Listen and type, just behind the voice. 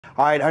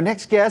All right, our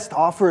next guest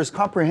offers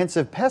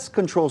comprehensive pest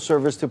control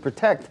service to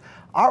protect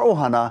our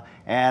ohana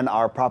and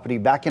our property.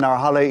 Back in our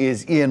hala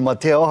is Ian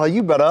Mateo. How are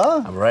you,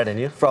 brother? I'm right, and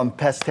you? From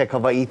Pest Tech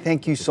Hawaii.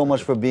 Thank you so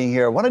much for being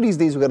here. One of these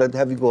days, we're going to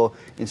have you go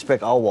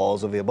inspect our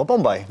walls over here. But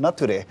Bombay, not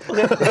today.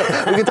 Okay.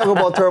 We can talk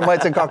about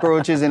termites and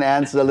cockroaches and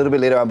ants a little bit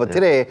later on. But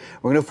today,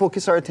 we're going to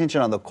focus our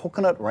attention on the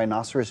Coconut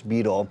Rhinoceros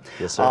Beetle.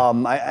 Yes, sir.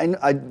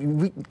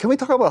 Can we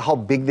talk about how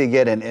big they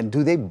get and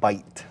do they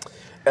bite?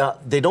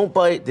 They don't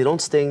bite, they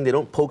don't sting, they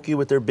don't poke you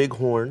with their big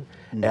horn.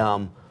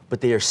 But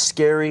they are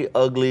scary,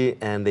 ugly,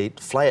 and they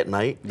fly at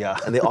night. Yeah.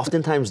 And they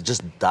oftentimes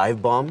just dive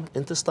bomb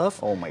into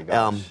stuff. Oh my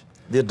gosh.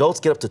 The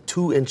adults get up to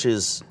 2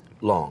 inches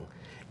long.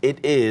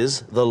 It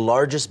is the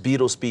largest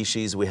beetle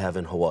species we have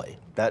in Hawaii.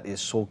 That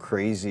is so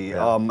crazy.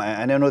 Yeah.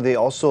 And I know they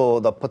also,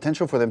 the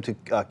potential for them to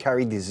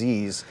carry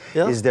disease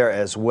is there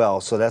as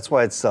well. So that's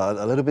why it's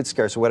a little bit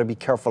scary. So we got to be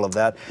careful of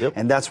that. Yep.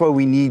 And that's why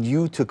we need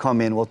you to come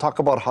in. We'll talk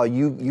about how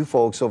you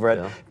folks over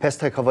at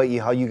Pest Tech Hawaii,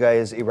 how you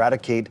guys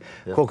eradicate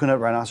coconut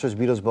rhinoceros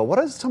beetles. But what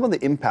are some of the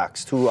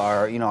impacts to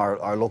our,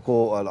 our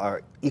local,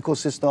 our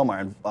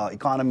ecosystem, our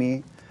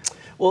economy?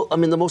 Well, I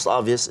mean, the most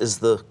obvious is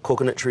the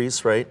coconut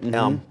trees, right?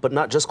 But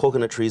not just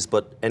coconut trees,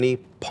 but any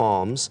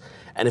palms.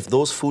 And if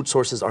those food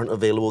sources aren't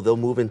available, they'll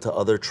move into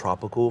other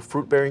tropical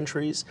fruit-bearing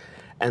trees.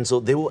 And so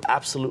they will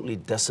absolutely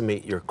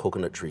decimate your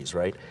coconut trees,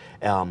 right?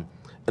 An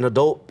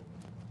adult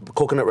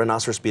coconut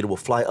rhinoceros beetle will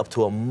fly up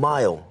to 1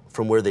 mile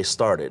from where they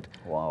started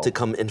to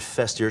come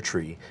infest your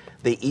tree.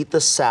 They eat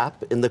the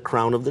sap in the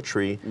crown of the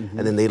tree,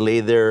 and then they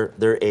lay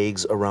their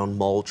eggs around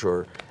mulch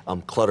or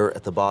clutter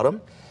at the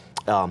bottom.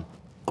 A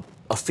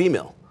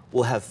female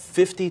will have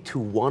 50 to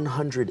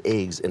 100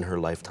 eggs in her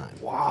lifetime.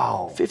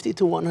 Wow. 50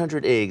 to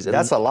 100 eggs. And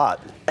that's a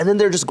lot. And then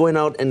they're just going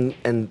out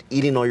and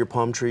eating all your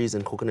palm trees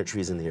and coconut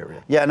trees in the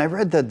area. Yeah, and I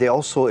read that they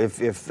also,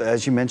 if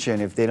as you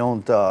mentioned, if they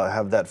don't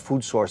have that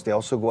food source, they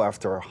also go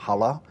after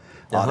hala.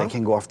 They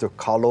can go after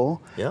kalo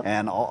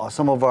and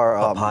some of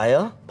our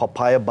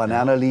papaya,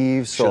 banana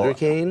leaves, sugar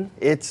cane.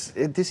 This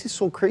is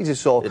so crazy.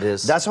 So it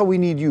is. That's why we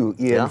need you,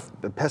 Ian.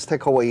 Pest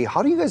Tech Hawaii.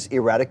 How do you guys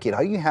eradicate?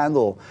 How do you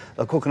handle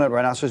the coconut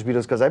rhinoceros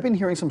beetles? Because I've been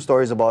hearing some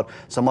stories about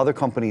some other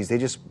companies. They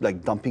just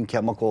like dumping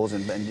chemicals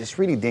and just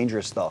really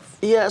dangerous stuff.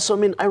 Yeah. So I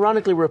mean,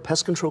 ironically, we're a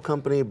pest control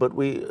company, but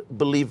we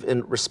believe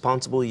in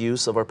responsible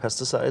use of our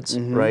pesticides,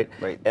 right?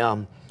 Right.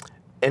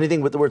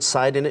 Anything with the word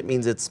 "side" in it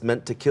means it's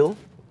meant to kill.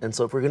 And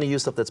so if we're going to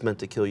use stuff that's meant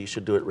to kill, you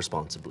should do it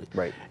responsibly.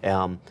 Right.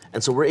 And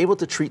so we're able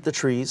to treat the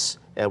trees,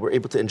 we're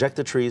able to inject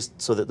the trees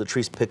so that the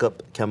trees pick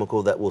up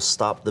chemical that will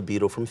stop the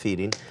beetle from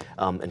feeding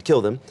and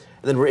kill them.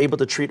 And then we're able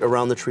to treat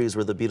around the trees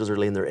where the beetles are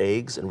laying their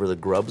eggs and where the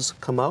grubs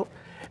come out.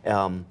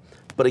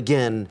 But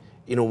again,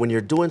 when you're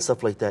doing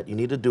stuff like that, you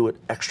need to do it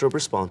extra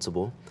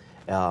responsible.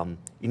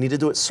 You need to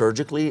do it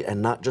surgically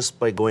and not just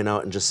by going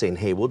out and just saying,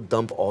 hey, we'll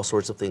dump all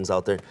sorts of things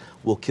out there.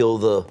 We'll kill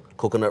the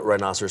coconut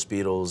rhinoceros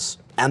beetles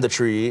and the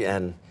tree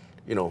and,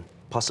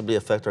 possibly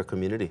affect our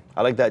community.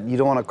 I like that. You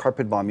don't want to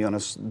carpet bomb. You want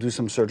to do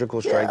some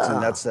surgical strikes,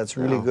 and that's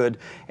really good.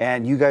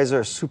 And you guys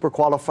are super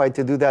qualified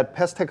to do that.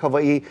 Pest Tech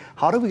Hawaii,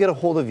 how do we get a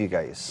hold of you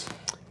guys?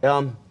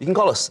 You can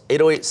call us,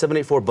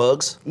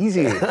 808-784-BUGS.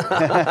 Easy.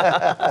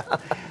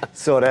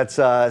 So that's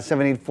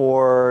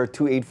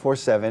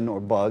 784-2847 or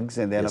BUGS.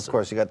 And then, of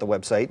course, you got the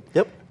website.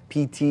 Yep.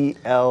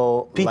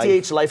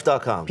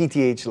 PTHLife.com.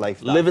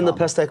 PTHLife.com. Living the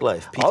Pest Tech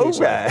life. All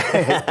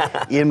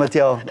right. Ian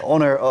Mateo, the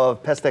owner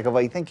of Pest Tech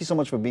Hawaii. Thank you so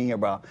much for being here,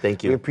 bro.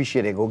 Thank you. We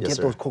appreciate it. Go get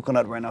those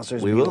coconut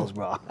rhinoceros beetles,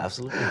 bro.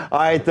 Absolutely. All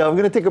right, we're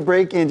going to take a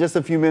break in just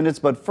a few minutes.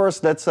 But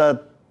first, let's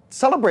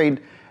celebrate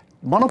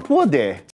Manapua Day.